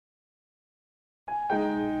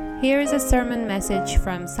Here is a sermon message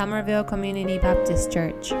from Somerville Community Baptist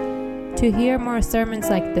Church. To hear more sermons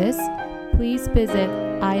like this, please visit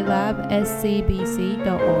ilabscbc.org.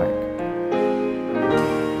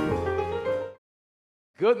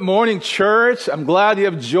 Good morning, church. I'm glad you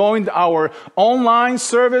have joined our online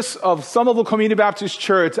service of Somerville Community Baptist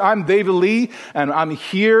Church. I'm David Lee, and I'm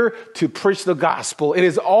here to preach the gospel. It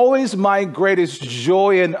is always my greatest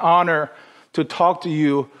joy and honor to talk to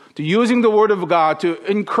you, to using the Word of God to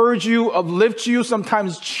encourage you, uplift you,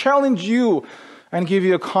 sometimes challenge you, and give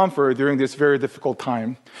you a comfort during this very difficult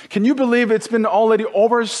time. Can you believe it's been already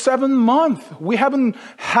over 7 months? We haven't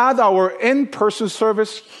had our in-person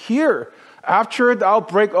service here after the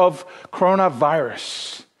outbreak of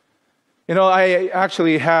coronavirus. You know, I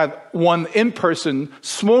actually had one in-person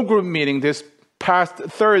small group meeting this past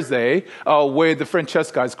Thursday with the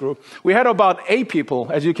Francesca's group. We had about 8 people,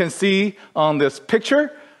 as you can see on this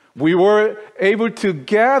picture. We were able to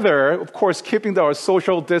gather, of course, keeping our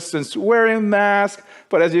social distance, wearing masks,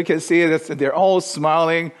 but as you can see, they're all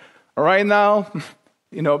smiling right now,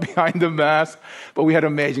 behind the mask. But we had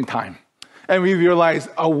an amazing time. And we realized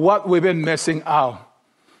what we've been missing out.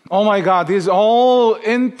 Oh my God, these all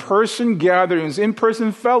in-person gatherings,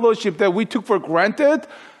 in-person fellowship that we took for granted,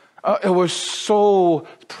 it was so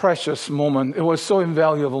precious moment. It was so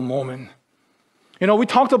invaluable moment. We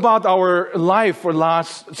talked about our life for the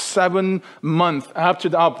last 7 months after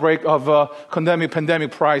the outbreak of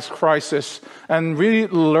pandemic crisis, and really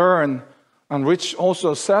learned, and which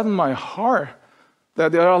also saddened my heart,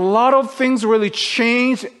 that there are a lot of things really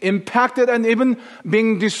changed, impacted, and even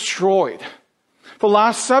being destroyed. For the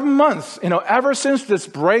last 7 months, ever since this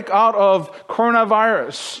breakout of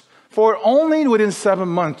coronavirus, for only within 7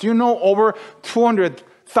 months, over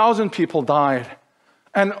 200,000 people died.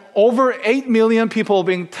 And over 8 million people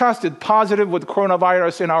being tested positive with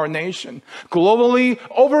coronavirus in our nation. Globally,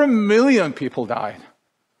 over 1 million people died.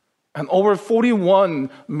 And over 41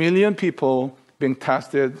 million people being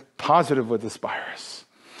tested positive with this virus.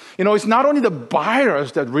 It's not only the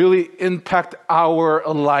virus that really impact our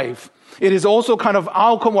life. It is also kind of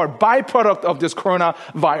outcome or byproduct of this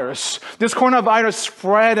coronavirus. This coronavirus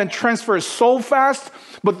spread and transferred so fast,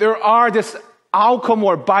 but there are this outcome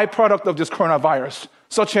or byproduct of this coronavirus,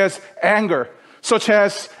 such as anger, such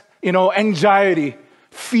as, anxiety,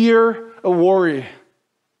 fear, worry.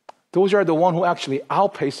 Those are the ones who are actually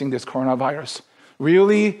outpacing this coronavirus,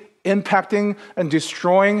 really impacting and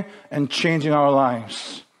destroying and changing our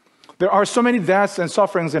lives. There are so many deaths and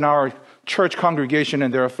sufferings in our church congregation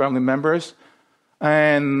and their family members.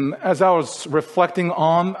 And as I was reflecting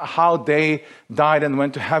on how they died and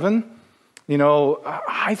went to heaven,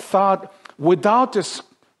 I thought without this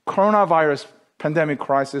coronavirus pandemic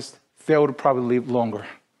crisis, they would probably live longer.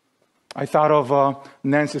 I thought of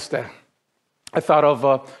Nancy Stead. I thought of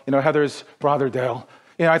Heather's brother Dale.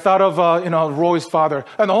 I thought of Roy's father,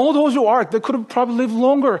 and all those they could have probably lived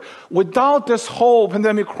longer without this whole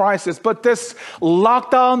pandemic crisis. But this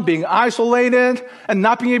lockdown, being isolated, and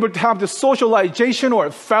not being able to have the socialization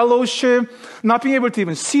or fellowship, not being able to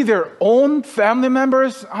even see their own family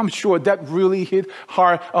members, I'm sure that really hit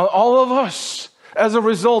hard on all of us. As a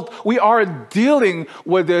result, we are dealing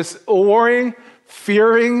with this worrying,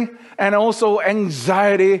 fearing, and also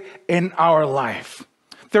anxiety in our life.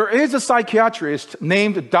 There is a psychiatrist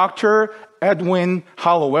named Dr. Edwin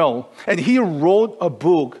Hallowell, and he wrote a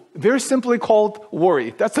book very simply called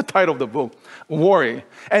Worry. That's the title of the book, Worry.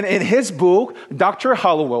 And in his book, Dr.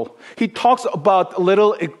 Hallowell, he talks about a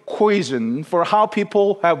little equation for how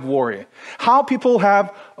people have worry. How people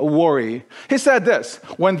have worry. He said this: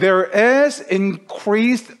 when there is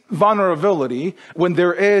increased vulnerability, when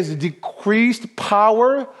there is decreased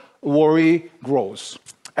power, worry grows.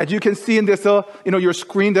 As you can see in this, your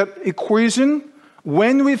screen, that equation,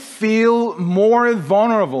 when we feel more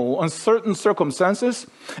vulnerable on certain circumstances,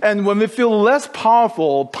 and when we feel less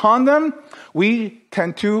powerful upon them, we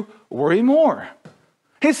tend to worry more.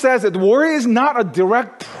 He says that worry is not a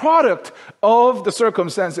direct product of the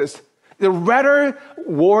circumstances. Rather,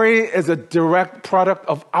 worry is a direct product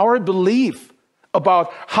of our belief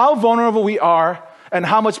about how vulnerable we are and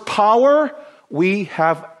how much power we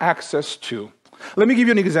have access to. Let me give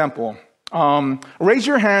you an example. Raise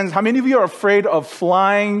your hands. How many of you are afraid of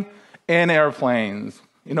flying in airplanes?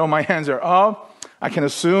 My hands are up. I can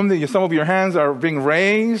assume that some of your hands are being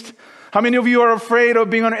raised. How many of you are afraid of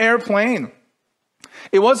being on an airplane?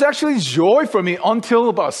 It was actually joy for me until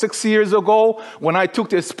about 6 years ago when I took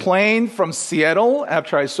this plane from Seattle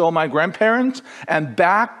after I saw my grandparents and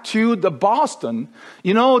back to the Boston.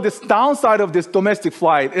 This downside of this domestic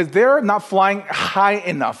flight is they're not flying high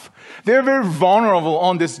enough. They're very vulnerable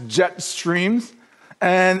on these jet streams.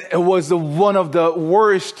 And it was one of the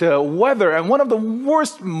worst weather and one of the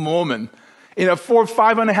worst moments. For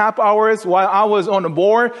 5.5 hours while I was on the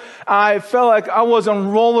board, I felt like I was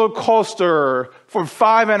on roller coaster for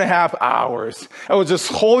 5.5 hours. I was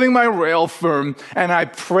just holding my rail firm, and I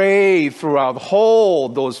prayed throughout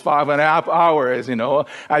those 5.5 hours.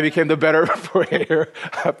 I became the better prayer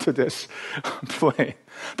after this plane.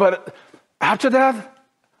 But after that,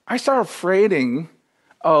 I started afraid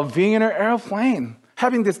of being in an airplane,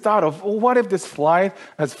 having this thought of, what if this flight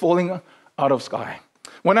is falling out of sky?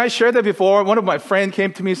 When I shared that before, one of my friends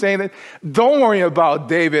came to me saying that, don't worry about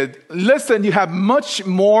David. Listen, you have much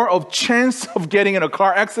more of chance of getting in a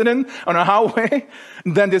car accident on a highway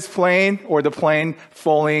than this plane or the plane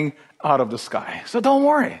falling out of the sky. So don't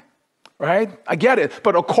worry, right? I get it.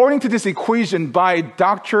 But according to this equation by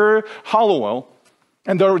Dr. Hollowell,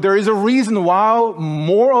 and there is a reason why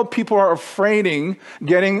more people are afraid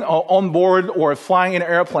getting on board or flying in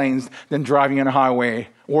airplanes than driving on a highway,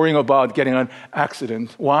 worrying about getting an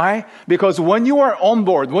accident. Why? Because when you are on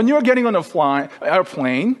board, when you're getting on a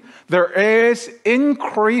airplane, there is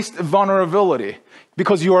increased vulnerability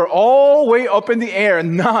because you are all way up in the air,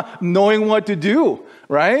 not knowing what to do,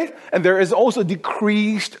 right? And there is also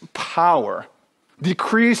decreased power,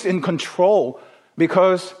 decreased in control,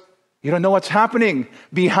 because you don't know what's happening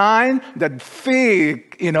behind that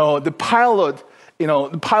thick, the pilot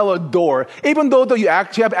door. Even though you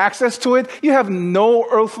actually have access to it, you have no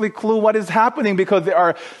earthly clue what is happening because there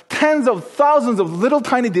are tens of thousands of little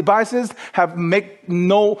tiny devices make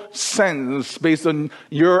no sense based on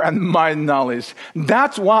your and my knowledge.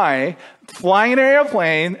 That's why flying in an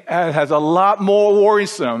airplane has a lot more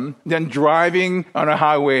worrisome than driving on a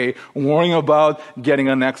highway, worrying about getting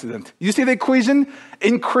an accident. You see the equation?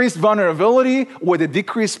 Increased vulnerability with a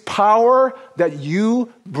decreased power that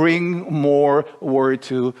you bring more worry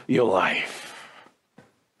to your life.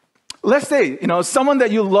 Let's say, someone that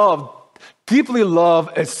you love, deeply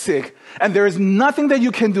love, is sick, and there is nothing that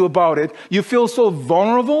you can do about it. You feel so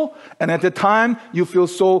vulnerable, and at the time, you feel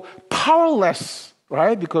so powerless,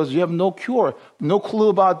 right? Because you have no cure, no clue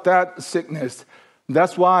about that sickness.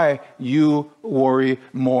 That's why you worry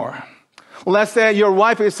more. Let's say your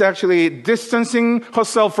wife is actually distancing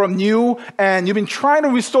herself from you, and you've been trying to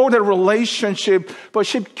restore that relationship, but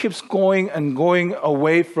she keeps going and going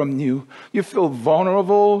away from you. You feel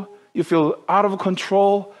vulnerable. You feel out of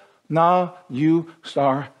control. Now you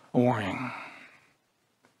start worrying.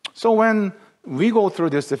 So when we go through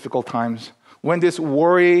these difficult times, when this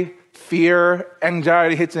worry, fear,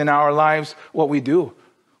 anxiety hits in our lives, what we do,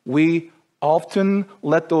 we often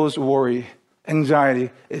let those worry, anxiety,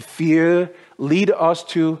 fear lead us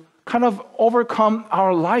to kind of overcome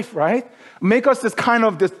our life, right? Make us this kind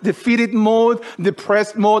of this defeated mode,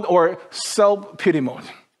 depressed mode, or self-pity mode.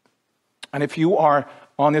 And if you are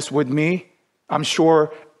honest with me, I'm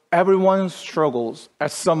sure everyone struggles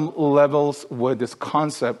at some levels with this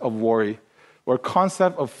concept of worry, or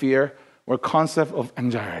concept of fear, or concept of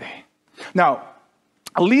anxiety. Now,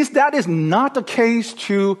 at least that is not the case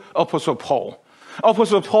to Apostle Paul.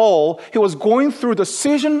 Apostle Paul, he was going through the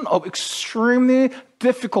season of extremely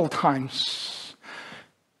difficult times.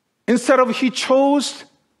 Instead of he chose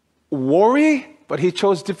worry, but he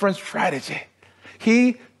chose different strategy.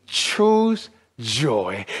 He chose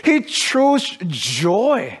joy. He chose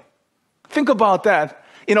joy. Think about that.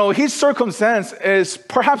 His circumstance is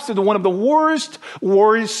perhaps one of the worst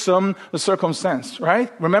worrisome circumstance, right?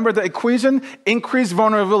 Remember the equation? Increased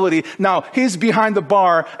vulnerability. Now, he's behind the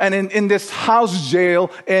bar and in this house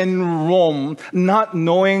jail in Rome, not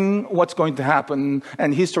knowing what's going to happen.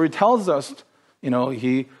 And history tells us,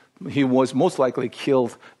 he was most likely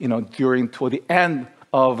killed, toward the end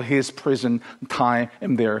of his prison time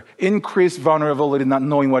in there. Increased vulnerability, not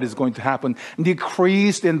knowing what is going to happen.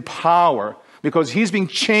 Decreased in power, because he's being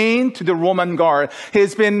chained to the Roman guard.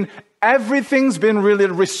 Everything's been really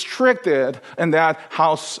restricted in that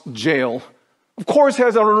house jail. Of course,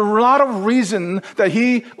 there's a lot of reason that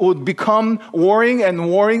he would become worrying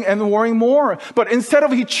and worrying and worrying more. But instead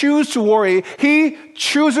of he choose to worry, he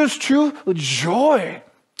chooses to joy.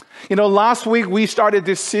 Last week we started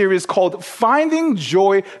this series called Finding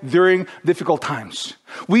Joy During Difficult Times.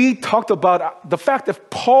 We talked about the fact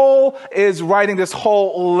that Paul is writing this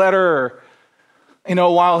whole letter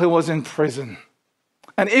while he was in prison.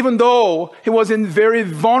 And even though he was in very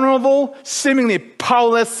vulnerable, seemingly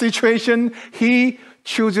powerless situation, he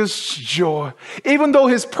chooses joy. Even though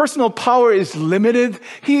his personal power is limited,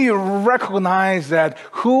 he recognized that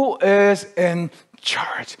who is in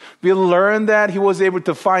charge. We learned that he was able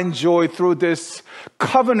to find joy through this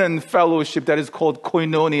covenant fellowship that is called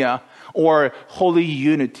koinonia, or holy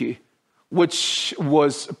unity. which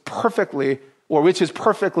is perfectly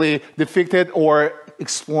depicted or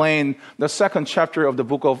explained the second chapter of the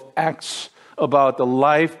book of Acts about the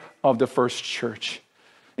life of the first church.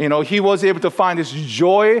 He was able to find this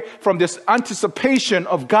joy from this anticipation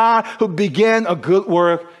of God who began a good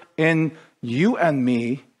work in you and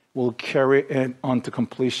me will carry it on to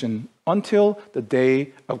completion until the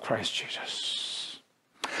day of Christ Jesus.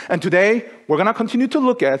 And today, we're going to continue to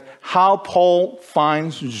look at how Paul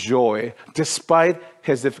finds joy despite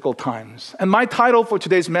his difficult times. And my title for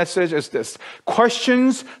today's message is this: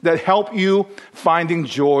 Questions that help you finding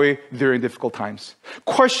joy during difficult times.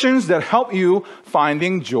 Questions that help you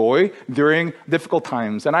finding joy during difficult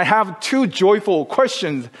times. And I have two joyful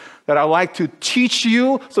questions that I'd like to teach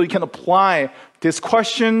you so you can apply this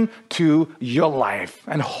question to your life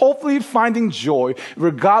and hopefully finding joy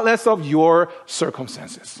regardless of your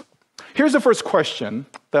circumstances. Here's the first question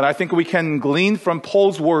that I think we can glean from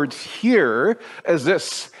Paul's words here is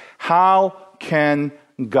this: how can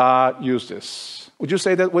God use this? Would you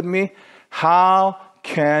say that with me? How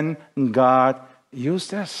can God use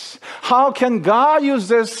this? How can God use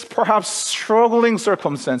this perhaps struggling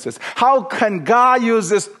circumstances? How can God use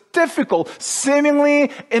this difficult,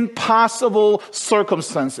 seemingly impossible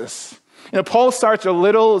circumstances? Paul starts a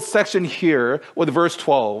little section here with verse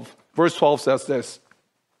 12. Verse 12 says this: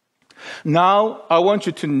 Now I want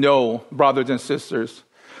you to know, brothers and sisters,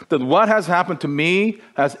 that what has happened to me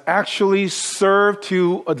has actually served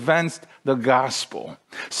to advance the gospel.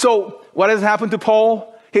 So, what has happened to Paul?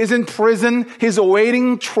 He's in prison. He's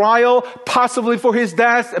awaiting trial, possibly for his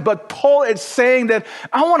death. But Paul is saying that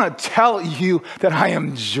I want to tell you that I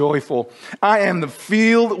am joyful. I am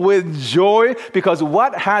filled with joy because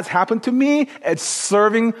what has happened to me is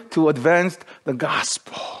serving to advance the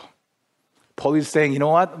gospel. Paul is saying, you know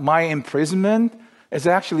what? My imprisonment is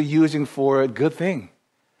actually using for a good thing.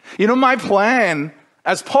 My plan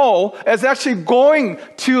as Paul is actually going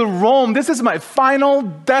to Rome. This is my final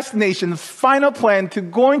destination, final plan to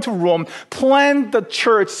going to Rome, plant the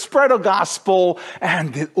church, spread the gospel,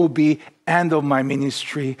 and it will be end of my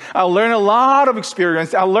ministry. I learned a lot of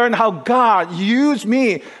experience. I learned how God used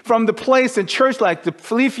me from the place in church like the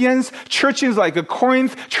Philippians, churches like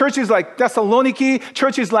Corinth, churches like Thessaloniki,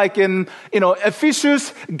 churches like in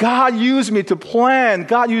Ephesus. God used me to plan.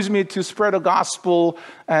 God used me to spread the gospel,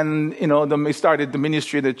 and we started the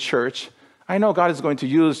ministry of the church. I know God is going to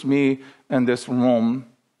use me in this Rome,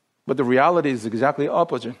 but the reality is exactly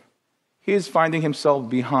opposite. He is finding himself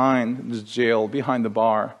behind the jail, behind the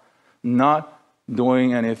bar, not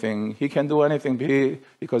doing anything. He can't do anything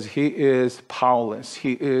because he is powerless.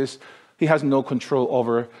 He has no control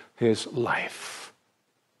over his life.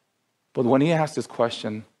 But when he asked this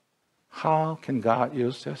question, how can God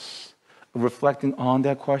use this? Reflecting on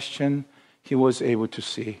that question, he was able to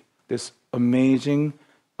see this amazing,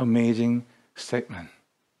 amazing statement.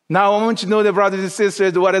 Now, I want you to know that, brothers and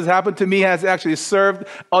sisters, what has happened to me has actually served,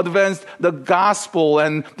 advanced the gospel.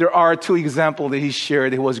 And there are two examples that he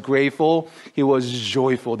shared. He was grateful. He was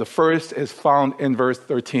joyful. The first is found in verse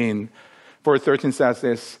 13. Verse 13 says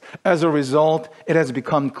this: As a result, it has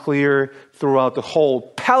become clear throughout the whole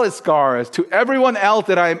palace guards to everyone else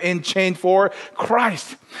that I am in chain for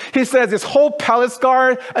Christ. He says this whole palace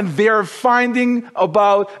guard, and they're finding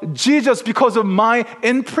about Jesus because of my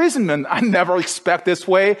imprisonment. I never expect this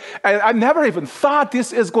way. And I never even thought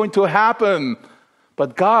this is going to happen.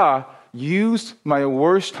 But God used my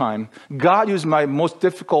worst time. God used my most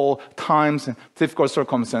difficult times and difficult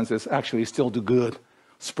circumstances actually still do good.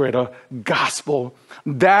 Spread the gospel.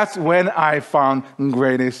 That's when I found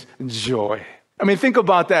greatest joy. I mean, think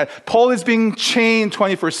about that. Paul is being chained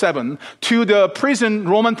 24/7 to the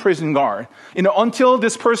Roman prison guard. Until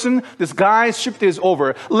this guy's shift is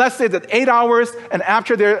over. Let's say that 8 hours, and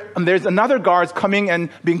after there's another guard coming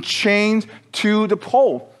and being chained to the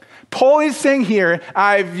pole. Paul is saying here,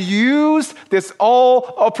 I've used this all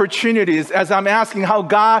opportunities as I'm asking how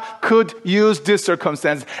God could use this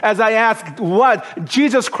circumstance. As I ask what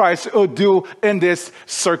Jesus Christ would do in these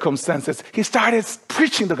circumstances. He started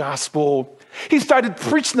preaching the gospel.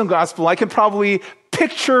 I can probably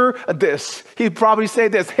picture this. He'd probably say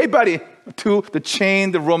this: hey buddy, to the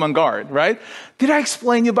chained Roman guard, right? Did I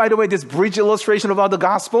explain you, by the way, this bridge illustration about the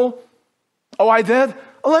gospel? Oh, I did?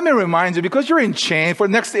 let me remind you, because you're in chains for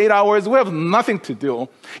the next 8 hours, we have nothing to do.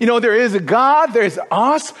 There is a God, there is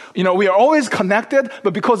us. We are always connected,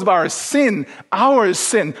 but because of our sin,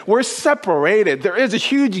 we're separated. There is a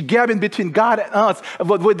huge gap in between God and us.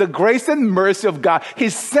 But with the grace and mercy of God, He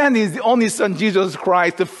sent His only Son, Jesus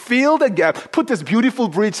Christ, to fill the gap, put this beautiful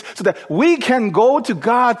bridge so that we can go to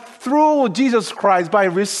God through Jesus Christ by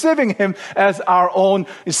receiving Him as our own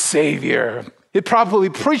Savior. He probably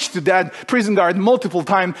preached to that prison guard multiple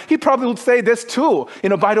times. He probably would say this too.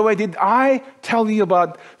 By the way, did I tell you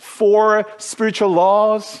about 4 spiritual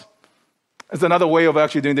laws? It's another way of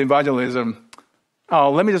actually doing the evangelism.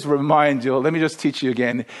 Oh, let me just remind you. Let me just teach you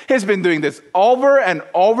again. He's been doing this over and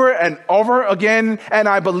over and over again. And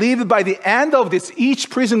I believe that by the end of this, each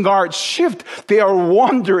prison guard shift, they are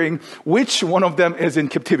wondering which one of them is in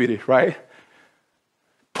captivity, right?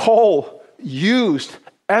 Paul used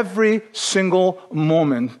every single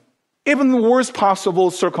moment, even the worst possible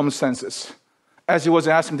circumstances, as he was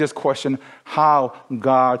asking this question, how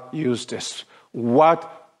God used this,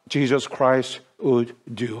 what Jesus Christ would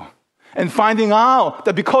do. And finding out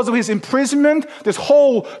that because of his imprisonment, this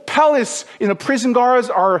whole palace, prison guards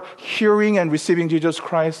are hearing and receiving Jesus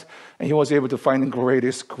Christ, and he was able to find the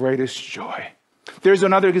greatest joy. There's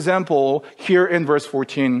another example here in verse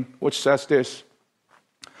 14, which says this.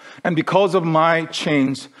 And because of my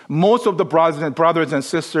chains, most of the brothers and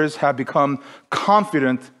sisters have become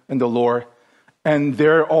confident in the Lord. And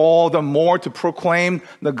they're all the more to proclaim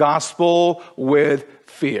the gospel with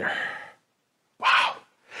fear. Wow.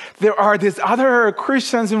 There are these other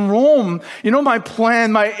Christians in Rome. My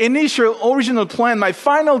plan, my original plan, my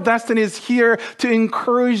final destiny is here to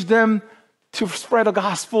encourage them to spread the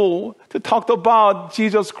gospel, to talk about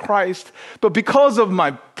Jesus Christ. But because of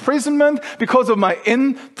my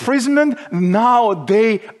imprisonment, now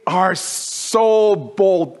they are so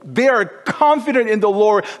bold. They are confident in the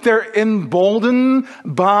Lord. They're emboldened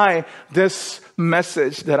by this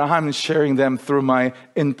message that I'm sharing them through my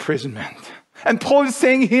imprisonment. And Paul is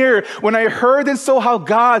saying here, when I heard and saw how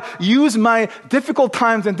God used my difficult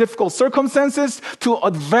times and difficult circumstances to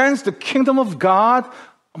advance the kingdom of God,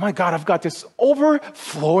 oh my God, I've got this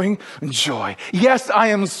overflowing joy. Yes, I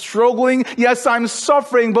am struggling. Yes, I'm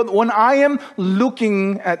suffering. But when I am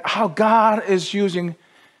looking at how God is using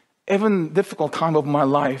even difficult time of my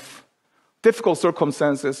life, difficult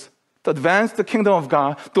circumstances, to advance the kingdom of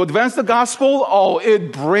God, to advance the gospel,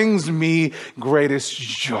 it brings me greatest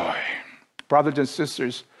joy. Brothers and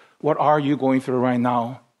sisters, what are you going through right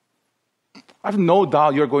now? I have no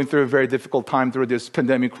doubt you're going through a very difficult time through this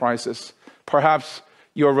pandemic crisis. Perhaps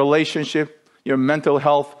your relationship, your mental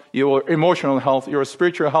health, your emotional health, your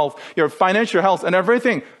spiritual health, your financial health, and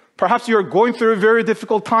everything. Perhaps you're going through a very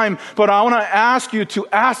difficult time, but I want to ask you to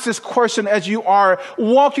ask this question as you are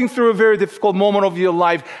walking through a very difficult moment of your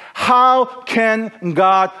life. How can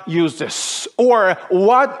God use this? Or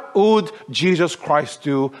what would Jesus Christ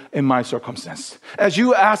do in my circumstance? As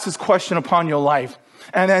you ask this question upon your life,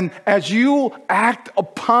 and then as you act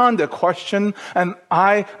upon the question, and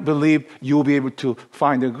I believe you'll be able to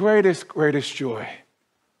find the greatest joy,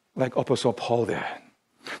 like Apostle Paul did.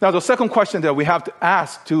 Now, the second question that we have to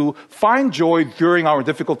ask to find joy during our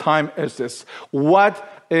difficult time is this. What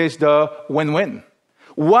is the win-win?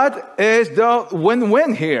 What is the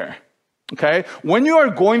win-win here? Okay? When you are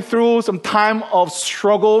going through some time of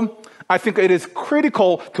struggle, I think it is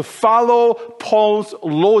critical to follow Paul's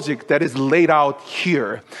logic that is laid out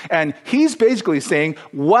here. And he's basically saying,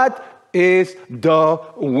 what is the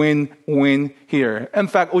win-win here? In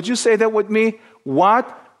fact, would you say that with me?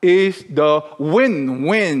 What is the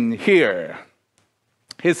win-win here?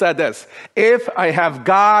 He said this, if I have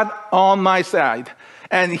God on my side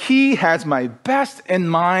and he has my best in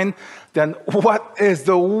mind, then what is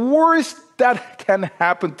the worst that can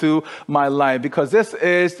happen to my life? Because this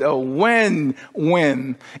is a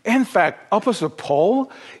win-win. In fact, Apostle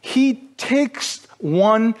Paul, he takes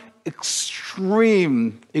one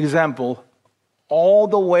extreme example all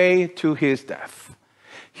the way to his death.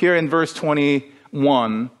 Here in verse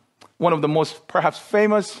 21, one of the most perhaps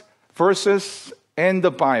famous verses in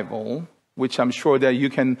the Bible, which I'm sure that you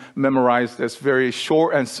can memorize this, very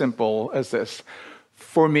short and simple as this.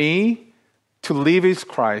 For me, to live is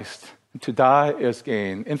Christ, to die is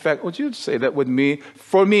gain. In fact, would you say that with me?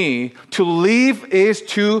 For me, to live is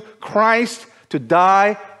to Christ, to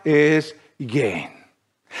die is gain.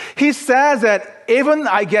 He says that even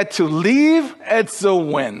I get to live, it's a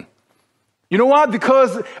win. You know what?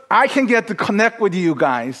 Because I can get to connect with you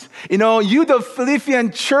guys. You know, you, the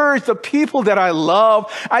Philippian church, the people that I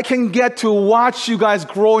love, I can get to watch you guys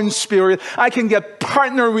grow in spirit. I can get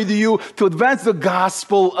partner with you to advance the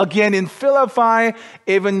gospel again in Philippi,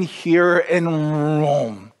 even here in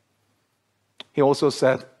Rome. He also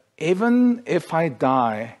said, even if I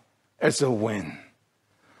die as a win,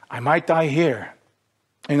 I might die here.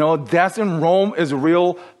 You know, death in Rome is a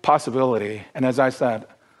real possibility. And as I said,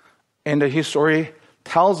 in the history, it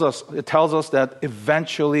tells us that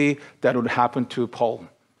eventually that would happen to Paul.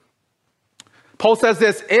 Paul says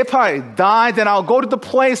this, if I die, then I'll go to the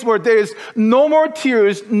place where there is no more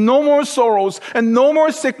tears, no more sorrows, and no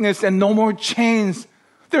more sickness, and no more chains.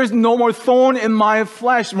 There is no more thorn in my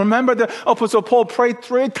flesh. Remember, the Apostle Paul prayed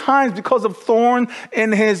 3 times because of thorn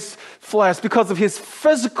in his flesh, because of his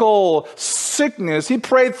physical sickness. He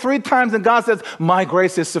prayed 3 times, and God says, my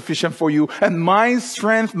grace is sufficient for you, and my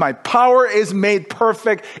strength, my power is made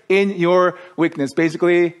perfect in your weakness.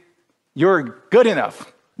 Basically, you're good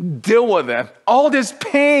enough. Deal with it. All this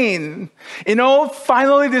pain, you know,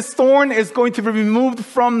 finally this thorn is going to be removed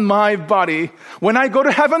from my body. When I go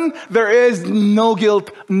to heaven, there is no guilt,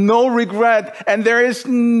 no regret, and there is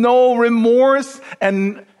no remorse.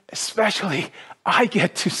 And especially, I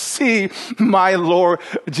get to see my Lord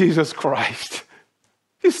Jesus Christ.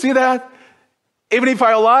 You see that? Even if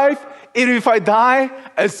I'm alive, even if I die,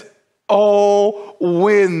 it's all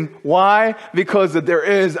win. Why? Because there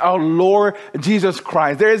is our Lord Jesus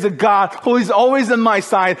Christ. There is a God who is always on my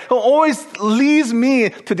side, who always leads me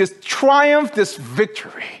to this triumph, this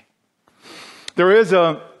victory. There was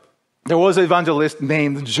an evangelist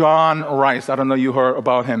named John Rice. I don't know if you heard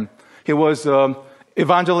about him. He was an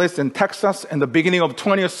evangelist in Texas in the beginning of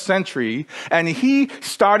 20th century, and he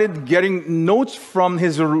started getting notes from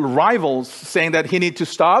his rivals saying that he needed to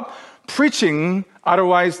stop preaching,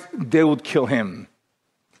 otherwise they would kill him.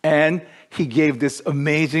 And he gave this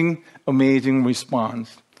amazing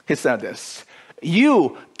response. He said this,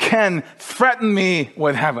 you can threaten me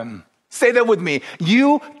with heaven. Say that with me.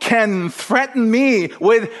 You can threaten me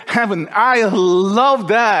with heaven. I love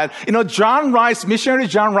that. You know, missionary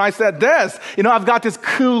John Rice said this, you know, I've got these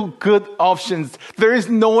good options. There is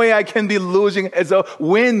no way I can be losing. It's a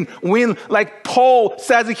win-win. Like Paul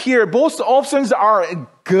says here, both options are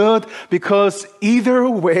good because either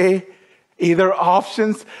way, either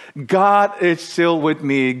options, God is still with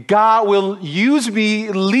me. God will use me,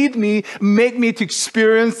 lead me, make me to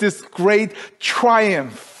experience this great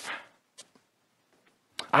triumph.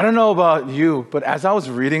 I don't know about you, but as I was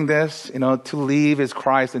reading this, you know, to live is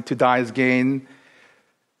Christ and to die is gain,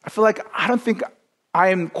 I feel like I don't think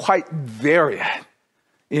I am quite there yet.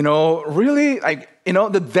 You know, really, like, you know,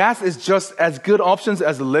 the death is just as good options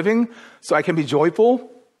as the living, so I can be joyful.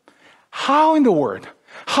 How in the world?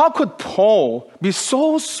 How could Paul be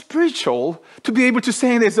so spiritual to be able to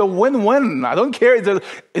say there's a win-win? I don't care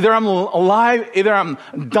either I'm alive, either I'm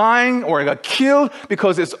dying, or I got killed,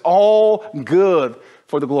 because it's all good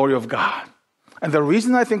for the glory of God. And the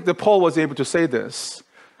reason I think that Paul was able to say this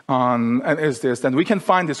is this, and we can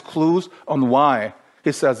find these clues on why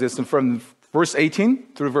he says this from verse 18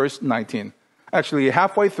 through verse 19. Actually,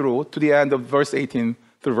 halfway through to the end of verse 18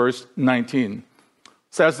 through verse 19.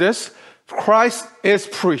 Says this, Christ is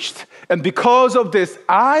preached, and because of this,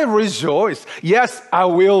 I rejoice. Yes, I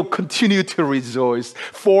will continue to rejoice,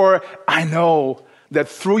 for I know that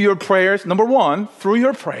through your prayers, number one, through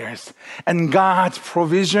your prayers and God's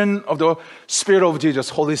provision of the Spirit of Jesus,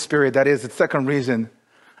 Holy Spirit, that is the second reason,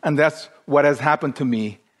 and that's what has happened to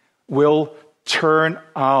me, will turn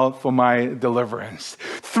out for my deliverance.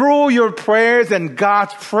 Through your prayers and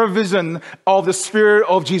God's provision of the Spirit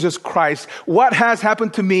of Jesus Christ, what has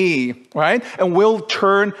happened to me, right? And will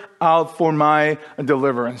turn out for my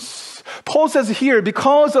deliverance. Paul says here,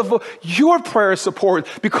 because of your prayer support,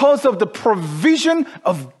 because of the provision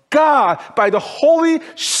of God by the Holy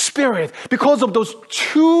Spirit, because of those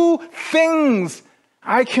two things,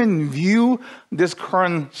 I can view this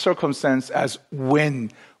current circumstance as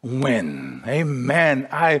win-win. Amen.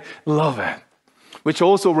 I love it. Which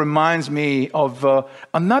also reminds me of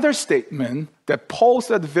another statement that Paul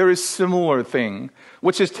said, very similar thing,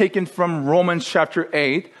 which is taken from Romans chapter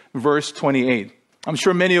 8, verse 28. I'm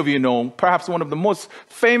sure many of you know, perhaps one of the most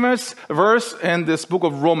famous verse in this book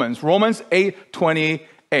of Romans, Romans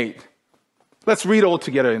 8:28. Let's read all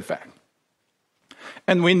together, in fact.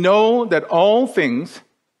 And we know that all things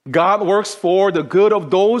God works for the good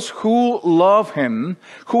of those who love Him,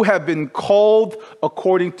 who have been called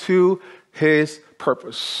according to His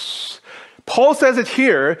purpose. Paul says it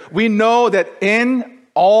here, we know that in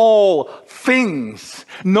all things.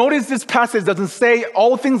 Notice this passage doesn't say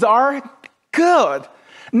all things are. good.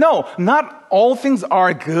 No, not all things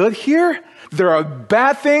are good here. There are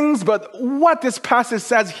bad things, but what this passage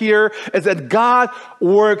says here is that God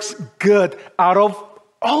works good out of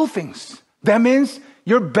all things. That means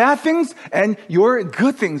your bad things and your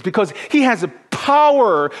good things, because He has a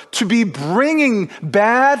power to be bringing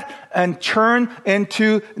bad and turn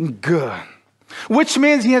into good. Which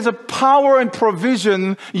means He has a power and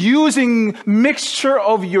provision using mixture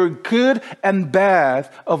of your good and bad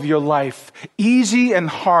of your life. Easy and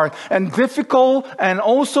hard and difficult and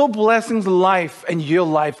also blessings life and your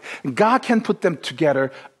life. God can put them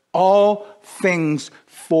together. All things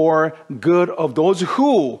for good of those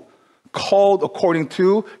who called according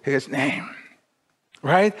to His name.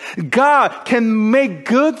 Right? God can make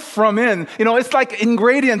good from in. It's like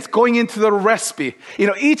ingredients going into the recipe.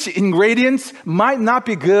 Each ingredient might not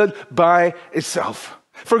be good by itself.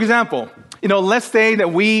 For example, let's say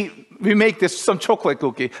that we make some chocolate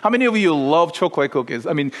cookie. How many of you love chocolate cookies?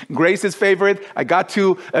 Grace's favorite. I got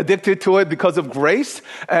too addicted to it because of Grace.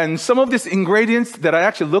 And some of these ingredients that I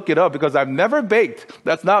actually look it up because I've never baked.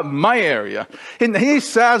 That's not my area. And he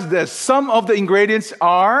says that some of the ingredients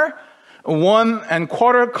are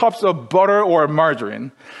 1¼ cups of butter or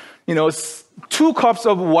margarine, 2 cups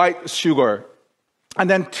of white sugar, and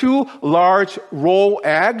then 2 large raw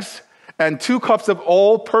eggs, and 2 cups of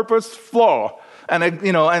all-purpose flour, and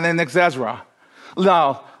then etc.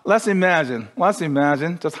 Now, let's imagine,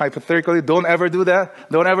 just hypothetically, don't ever do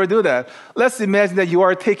that. Let's imagine that you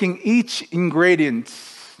are taking each ingredient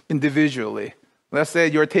individually. Let's say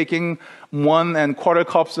you're taking 1¼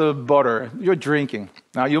 cups of butter. You're drinking.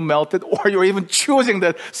 Now you melt it, or you're even choosing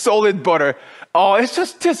the solid butter. Oh, it's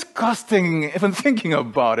just disgusting even thinking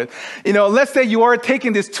about it. Let's say you are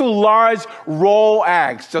taking these 2 large raw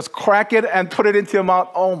eggs. Just crack it and put it into your mouth.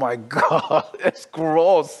 Oh my God, it's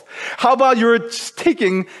gross. How about you're just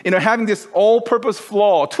taking, having this all-purpose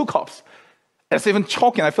flour, 2 cups. It's even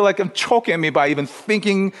choking. I feel like I'm choking me by even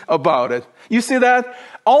thinking about it. You see that?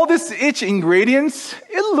 All this each ingredients,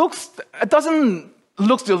 it doesn't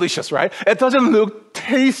look delicious, right? It doesn't look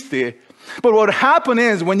tasty. But what happens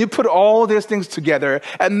is when you put all these things together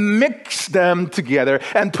and mix them together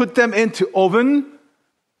and put them into oven,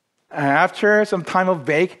 after some time of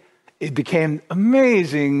bake, it became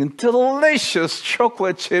amazing, delicious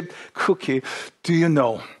chocolate chip cookie. Do you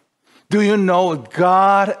know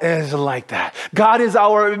God is like that? God is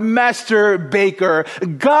our master baker.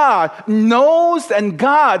 God knows, and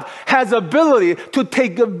God has ability to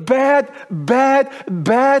take the bad,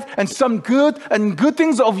 and some good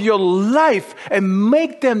things of your life and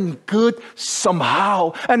make them good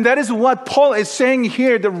somehow. And that is what Paul is saying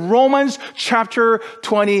here, the Romans chapter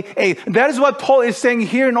 28. That is what Paul is saying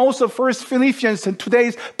here, and also First Philippians in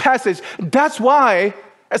today's passage. That's why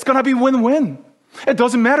it's going to be win-win. It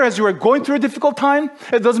doesn't matter as you are going through a difficult time.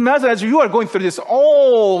 It doesn't matter as you are going through this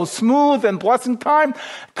all smooth and blessing time.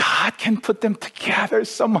 God can put them together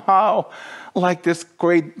somehow like this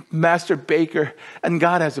great master baker. And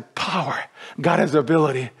God has a power. God has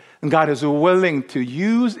ability. And God is willing to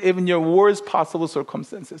use even your worst possible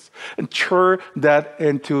circumstances and turn that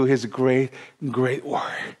into His great, great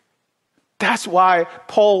work. That's why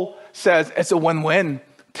Paul says it's a win-win.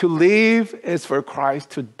 To live is for Christ.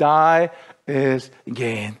 To die is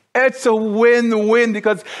gain. It's a win-win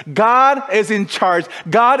because God is in charge.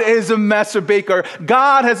 God is a master baker.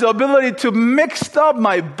 God has the ability to mix up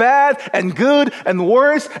my bad and good and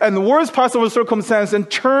worst possible circumstance and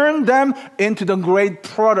turn them into the great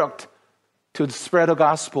product to spread the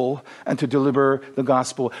gospel and to deliver the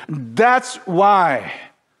gospel. That's why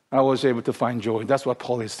I was able to find joy. That's what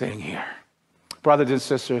Paul is saying here. Brothers and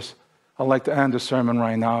sisters, I'd like to end the sermon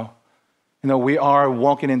right now. We are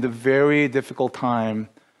walking in the very difficult time.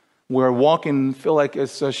 We're walking, feel like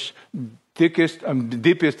it's such deepest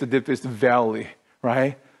valley,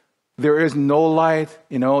 right? There is no light,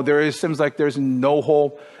 seems like there's no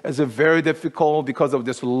hope. It's very difficult because of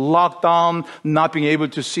this lockdown, not being able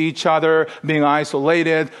to see each other, being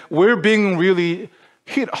isolated. We're being really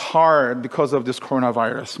hit hard because of this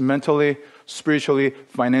coronavirus, mentally, spiritually,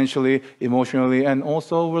 financially, emotionally, and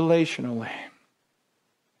also relationally.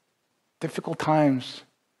 Difficult times,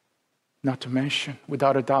 not to mention,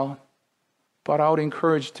 without a doubt. But I would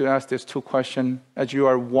encourage to ask these 2 questions as you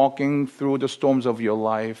are walking through the storms of your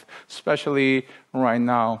life, especially right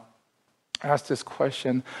now. Ask this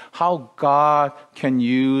question: how God can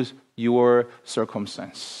use your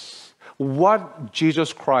circumstance. What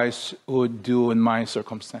Jesus Christ would do in my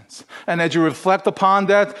circumstance. And as you reflect upon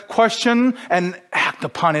that question and act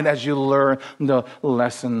upon it as you learn the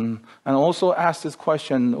lesson. And also ask this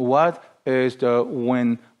question: what is the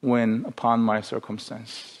win-win upon my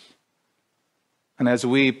circumstance? And as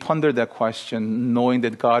we ponder that question, knowing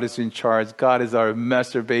that God is in charge, God is our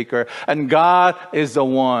master baker, and God is the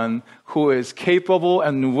one who is capable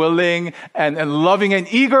and willing and loving and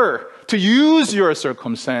eager to use your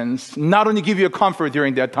circumstance, not only give you a comfort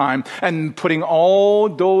during that time, and putting all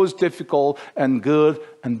those difficult and good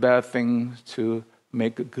and bad things to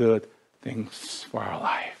make good things for our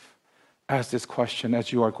life. Ask this question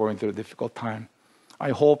as you are going through a difficult time. I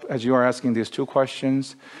hope as you are asking these two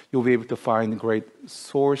questions, you'll be able to find a great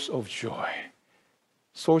source of joy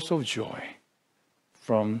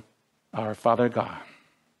from our Father God.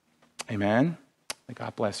 Amen. May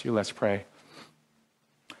God bless you. Let's pray.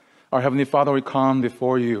 Our Heavenly Father, we come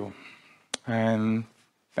before you and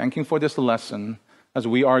thanking for this lesson as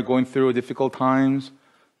we are going through difficult times,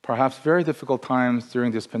 perhaps very difficult times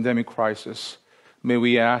during this pandemic crisis. May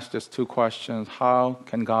we ask these two questions. How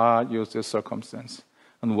can God use this circumstance?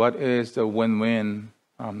 And what is the win-win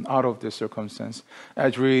out of this circumstance?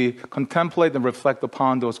 As we contemplate and reflect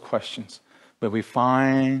upon those questions, may we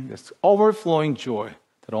find this overflowing joy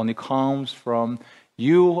that only comes from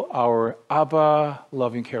you, our Abba,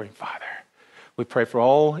 loving, caring Father. We pray for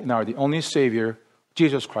all in our the only Savior,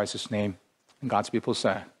 Jesus Christ's name. And God's people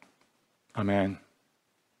said, Amen.